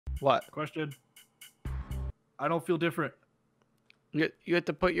What? Question. I don't feel different. You have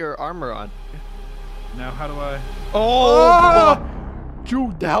to put your armor on. Now, how do I... Oh!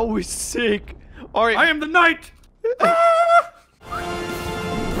 Dude, that was sick. All right. I am the knight!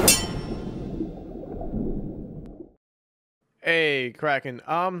 Hey, Kraken.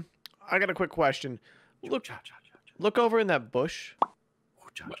 I got a quick question. Look over in that bush.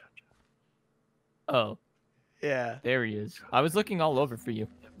 Oh, Yeah. there he is. I was looking all over for you.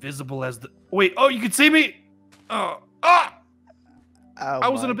 Visible as the... Wait, oh, you can see me? Oh, ah! Oh I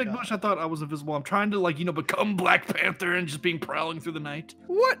was in my a big God. bush. I thought I was invisible. I'm trying to, like, you know, become Black Panther and just being prowling through the night.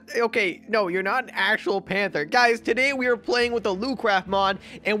 What? Okay, no, you're not an actual Panther. Guys, today we are playing with the Lootcraft mod,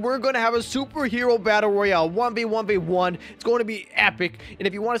 and we're going to have a superhero battle royale, 1v1v1. It's going to be epic, and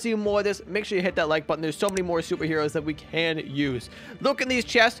if you want to see more of this, make sure you hit that like button. There's so many more superheroes that we can use. Look in these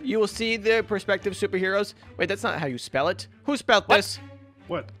chests. You will see the prospective superheroes. Wait, that's not how you spell it. Who spelled this?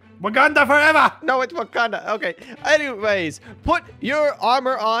 What? Wakanda forever! No, it's Wakanda. Okay. Anyways, put your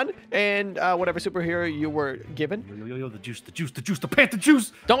armor on and whatever superhero you were given. Yo, the juice, the Panther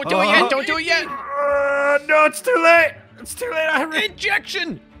juice! Don't do it yet. Don't do it yet. No, it's too late. It's too late. I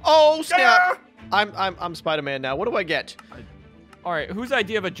Injection. Oh snap! I'm Spider-Man now. What do I get? All right, whose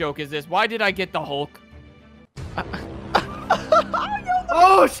idea of a joke is this? Why did I get the Hulk?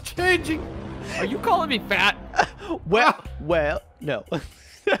 Oh, it's changing. Are you calling me fat? Well, no.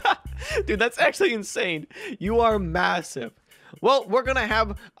 Dude, that's actually insane. You are massive. Well, we're gonna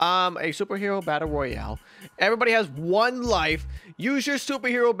have a superhero battle royale. Everybody has one life. Use your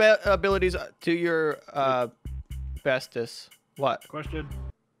superhero abilities to your bestest. What? Question.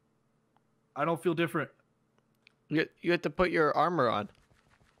 I don't feel different. You have to put your armor on.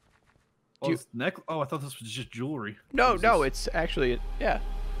 Oh, oh, I thought this was just jewelry. No, it's actually yeah.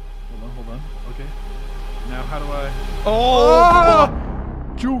 Hold on. Okay. Now, how do I... Oh!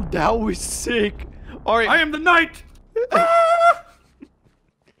 Dude, that was sick. All right. I am the knight!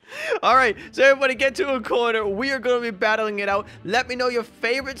 All right, so everybody get to a corner. We are going to be battling it out. Let me know your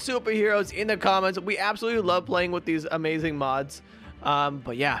favorite superheroes in the comments. We absolutely love playing with these amazing mods.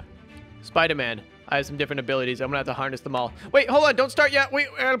 But yeah, Spider-Man. I have some different abilities. I'm going to have to harness them all. Wait, hold on. Don't start yet. Wait,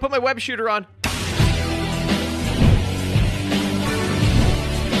 I got to put my web shooter on.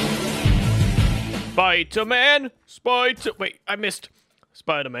 Spider-Man. Wait, I missed.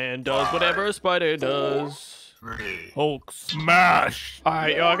 Spider-Man does whatever a spider does. Hulk smash. All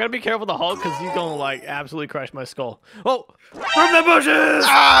right, yo, I gotta be careful of the Hulk because he's gonna like absolutely crush my skull. Oh, From the bushes!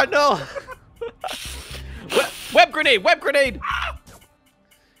 ah, no! Web grenade! Web grenade!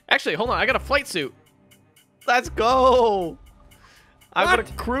 Actually, hold on, I got a flight suit. Let's go! I'm gonna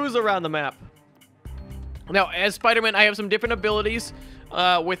cruise around the map. Now, as Spider-Man, I have some different abilities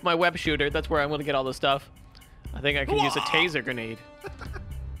with my web shooter. That's where I'm gonna get all the stuff. I think I can use a taser grenade.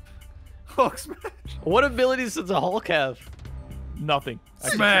 Hulk smash. What abilities does the Hulk have? Nothing. I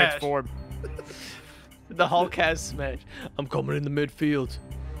can Smash. transform. The Hulk has smash. I'm coming in the midfield.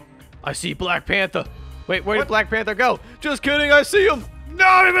 I see Black Panther. Wait, where did Black Panther go? Just kidding, I see him.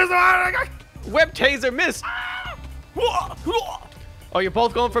 No, he missed. Web taser miss. Oh, you're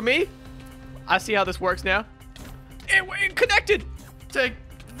both going for me? I see how this works now. It connected. Take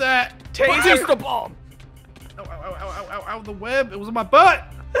that. Taser. the bomb. Ow, the web. It was in my butt.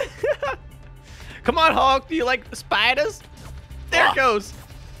 Come on, Hulk. Do you like spiders? There it goes.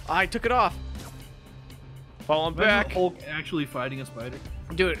 I took it off. Falling back. Hulk actually fighting a spider.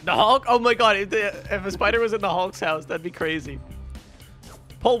 Dude, the Hulk? Oh my god, if a spider was in the Hulk's house, that'd be crazy.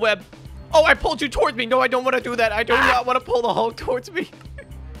 Pull web. Oh, I pulled you towards me. No, I don't want to do that. I do not want to pull the Hulk towards me.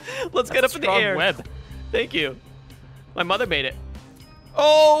 Let's get up in the air. Web. Thank you. My mother made it.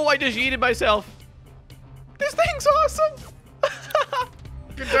 Oh, I just yeeted myself. This thing's awesome.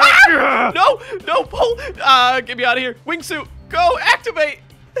 No, pull. Get me out of here. Wingsuit, go, activate.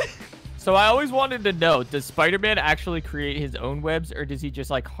 So I always wanted to know, does Spider-Man actually create his own webs, or does he just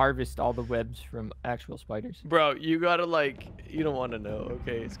like harvest all the webs from actual spiders? Bro, you gotta like, you don't want to know,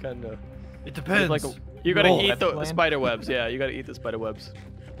 okay? It's kind of... It depends. Like you gotta eat the plan? spider webs. Yeah, you gotta eat the spider webs.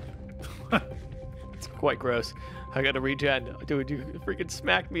 It's quite gross. I gotta regen. Dude, you freaking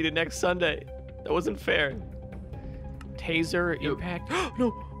smacked me the next Sunday. That wasn't fair. Taser, impact.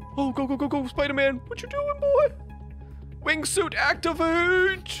 No! Oh, go, Spider-Man! What you doing, boy? Wingsuit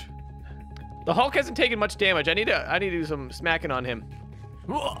activate! The Hulk hasn't taken much damage. I need to do some smacking on him.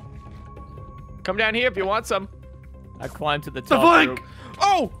 Come down here if you want some. I climbed to the The top. flank!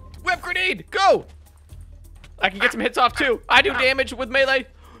 Oh! Web grenade! Go! I can get some hits off too. I do damage with melee.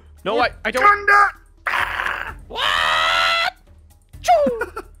 No, I don't. What?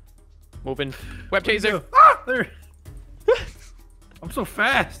 Moving. Web taser. There. I'm so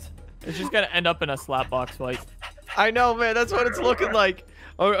fast. It's just gonna end up in a slapbox fight. I know, man. That's what it's looking like.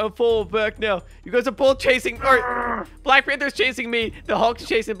 I'm full back now. You guys are both chasing. Or Black Panther's chasing me. The Hulk's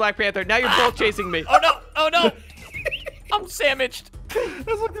chasing Black Panther. Now you're both chasing me. Oh no! Oh no! I'm sandwiched.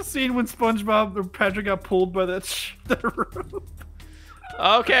 That's like the scene when SpongeBob or Patrick got pulled by that rope.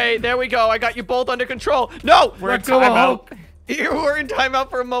 Okay, there we go. I got you both under control. No! We're in timeout. We're in timeout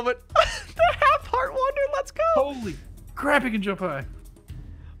for a moment. The half-heart wonder. Let's go. Holy crap, he can jump high.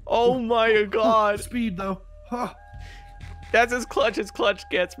 Oh my god. Speed, though. Huh. That's as clutch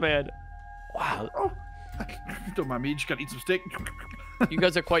gets, man. Wow. Oh. Don't mind me, you just gotta eat some steak. You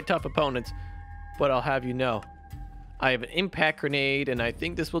guys are quite tough opponents. But I'll have you know, I have an impact grenade, and I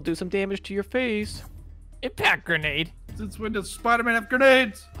think this will do some damage to your face. Impact grenade. Since when does Spider-Man have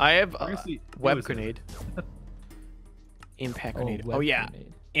grenades? I have I guess web grenade. Impact grenade. Oh, yeah.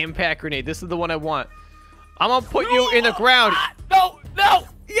 Grenade. Impact grenade. This is the one I want. I'm gonna put you in the ground. No! No!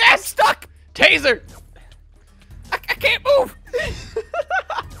 Yes! I'm stuck! Taser! I can't move!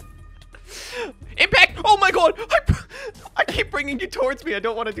 Impact! Oh my god! I keep bringing you towards me. I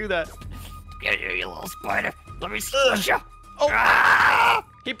don't want to do that. Get here, you little spider. Let me squish you. Oh! Ah!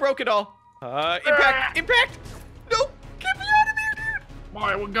 He broke it all. Impact! Impact! No! Get me out of there, dude!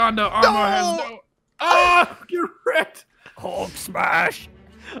 My Wakanda armor has no... Ah! Get wrecked! Hulk smash.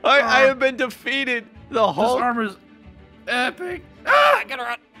 I have been defeated. The This Hulk, armor's epic. Ah! I gotta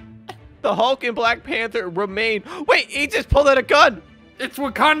run. the Hulk and Black Panther remain. Wait, he just pulled out a gun. It's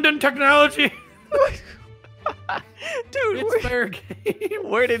Wakandan technology. Dude, It's fair game.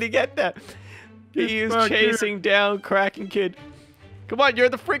 where did he get that? He is back here. chasing down Kraken Kid. Come on, you're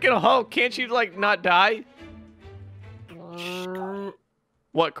the freaking Hulk. Can't you, like, not die?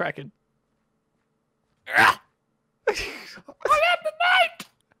 What, Kraken? Ah! I have the knife.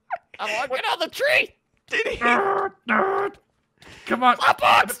 I'm walking out the tree. Did he? Come on.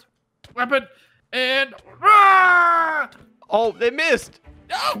 Slapbox. Weapon. And... Ah! Oh, they missed.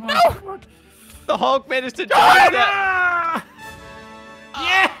 No, Come on, no. come on. The Hulk managed to dodge that. Ah!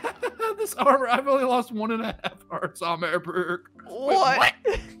 Yeah! This armor, I've only lost 1.5 hearts on my perk. What?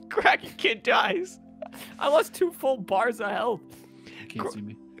 Kraken Kid dies. I lost 2 full bars of health. You can't see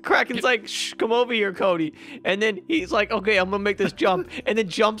me. Kraken's like, shh, come over here, Cody. And then he's like, okay, I'm gonna make this jump. And then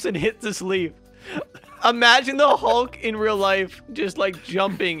jumps and hits this leaf. Imagine the Hulk in real life just like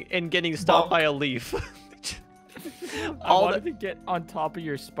jumping and getting stopped by a leaf. I wanted to get on top of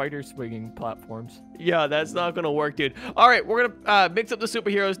your spider swinging platforms. Yeah, that's not gonna work, dude. All right, we're gonna mix up the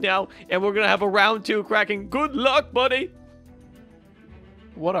superheroes now, and we're gonna have a round 2, Kraken. Good luck, buddy.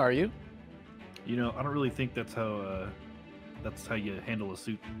 What are you? You know, I don't really think that's how you handle a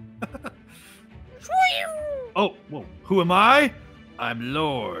suit. Oh, whoa. Who am I? I'm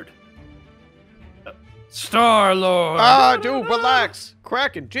Lord. Star-Lord. Ah, dude, relax.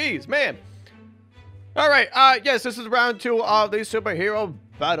 Kraken, jeez, man. All right, yes, this is round 2 of the superhero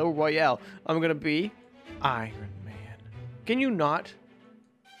battle royale. I'm gonna be Iron Man. Can you not?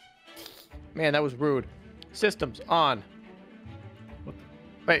 Man, that was rude. Systems on.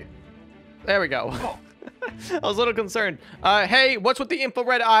 Wait, there we go. I was a little concerned. Hey, what's with the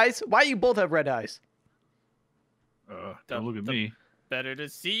infrared eyes? Why you both have red eyes? Don't look at me. Better to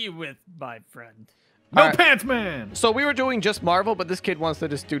see you with, my friend. No Alright. pants, man. So we were doing just Marvel, but this kid wants to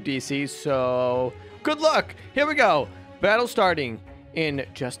just do DC, so good luck. Here we go. Battle starting in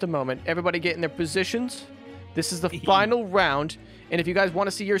just a moment. Everybody get in their positions. This is the final round, and if you guys want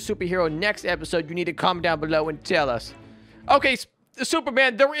to see your superhero next episode, you need to comment down below and tell us. Okay,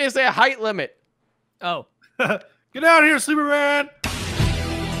 Superman, there is a height limit. Oh. Get out of here, Superman.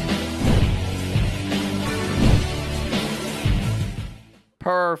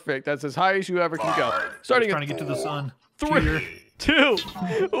 Perfect. That's as high as you ever can go. Starting Trying in to get to the sun. 3, 2,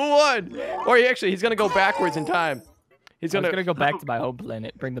 1. Or he's gonna go backwards in time. He's I was gonna gonna go back to my home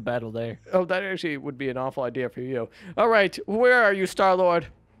planet, bring the battle there. Oh, that actually would be an awful idea for you. All right, where are you, Star-Lord?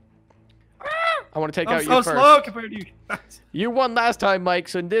 I want to take out I'm you so first. slow compared to you. You won last time, Mike,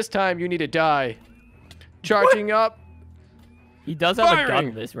 so this time you need to die. Charging up. He does have a Firing.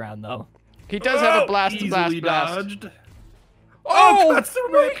 gun this round, though. He does have a blast, Easily blast. dodged. Oh, God,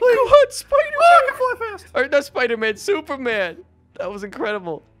 Superman, my please. God, Spider-Man. Oh, I can fly fast. Or not Spider-Man, Superman. That was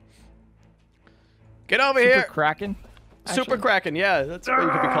incredible. Get over Super here. Kraken. Super actually. Kraken, yeah, that's what you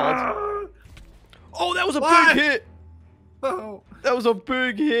could be called. Oh, that was a What? big hit. Oh. That was a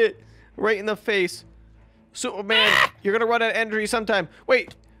big hit. Right in the face. Superman, you're gonna run out of energy sometime.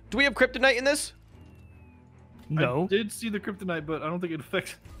 Wait, do we have kryptonite in this? No. I did see the kryptonite, but I don't think it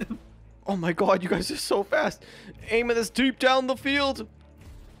affects him. Oh my god, you guys are so fast. Aiming this deep down the field.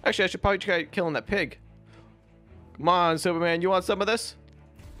 Actually, I should probably try killing that pig. Come on, Superman, you want some of this?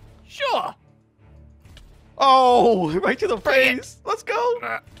 Sure. Oh, right to the face. Let's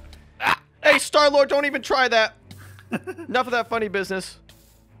go. Hey, Star-Lord, don't even try that. Enough of that funny business.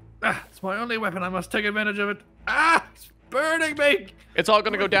 It's my only weapon. I must take advantage of it. Ah, it's burning me. It's all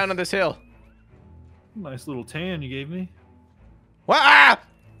gonna go down on this hill. Nice little tan you gave me. Ah!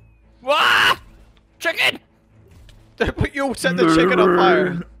 Wah! Chicken! You set the chicken on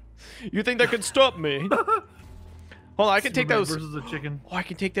fire. You think that could stop me? Hold on, I can take Superman those. versus a chicken. Oh, I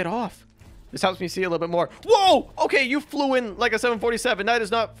can take that off. This helps me see a little bit more. Whoa! Okay, you flew in like a 747. That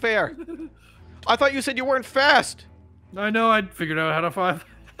is not fair. I thought you said you weren't fast. I know. I figured out how to fly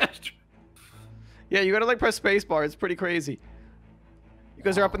faster. Yeah, you gotta like press spacebar. It's pretty crazy. You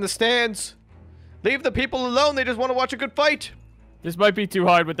guys are up in the stands. Leave the people alone. They just want to watch a good fight. This might be too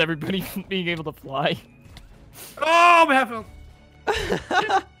hard with everybody being able to fly. Oh, my half health.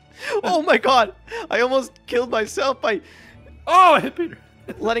 Oh my god! I almost killed myself by Oh, I hit Peter.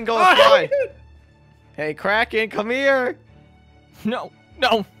 letting go of fly. Hey, Kraken, come here. No,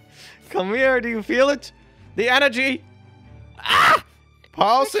 no. Come here. Do you feel it? The energy. Ah!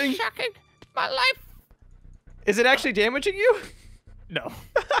 Pulsing. Shocking. My life. Is it actually damaging you? No.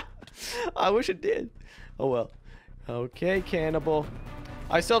 I wish it did. Oh well. Okay, cannibal.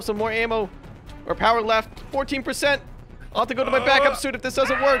 I still have some more ammo or power left. 14%. I'll have to go to my backup suit if this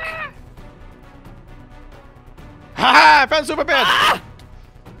doesn't work. Ha! I found Superman. Ah!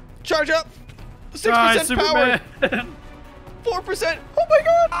 Charge up. 6% Die, power. Superman. 4%. Oh my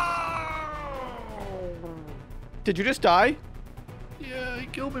god. Did you just die? Yeah, he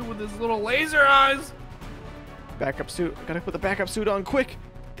killed me with his little laser eyes. Backup suit. I gotta put the backup suit on quick.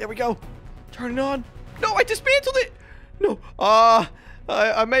 There we go. Turn it on. No, I dismantled it. No.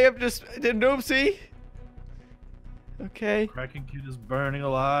 I may have just did an oopsie. Okay. Kraken Kid is burning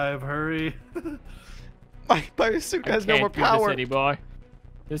alive. Hurry. My suit has no more Can't do power. this anymore.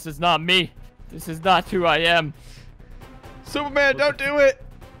 This is not me. This is not who I am. Superman, don't do it.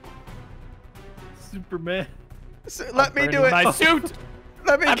 Superman. Let me do Burning it. My suit.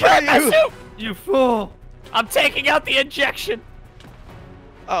 Let me I'm kill burning my you. suit. You fool. I'm taking out the injection.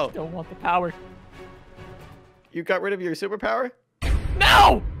 Oh, Don't want the power. you got rid of your superpower?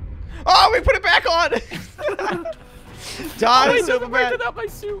 No! Oh, we put it back on. Die, Wait, Superman. without my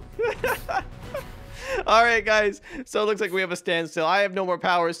suit. All right, guys. So it looks like we have a standstill. I have no more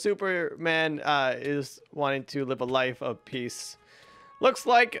power. Superman is wanting to live a life of peace. Looks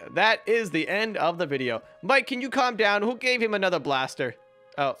like that is the end of the video. Mike, can you calm down? Who gave him another blaster?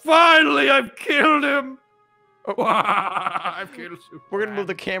 Oh, Finally, I've killed him. I've killed Superman. we're gonna move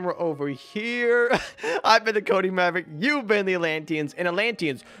the camera over here. I've been the Cody Maverick. You've been the Atlanteans. And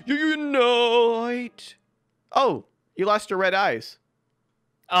Atlanteans, you unite. Oh, you lost your red eyes.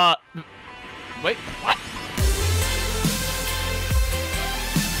 Wait, what?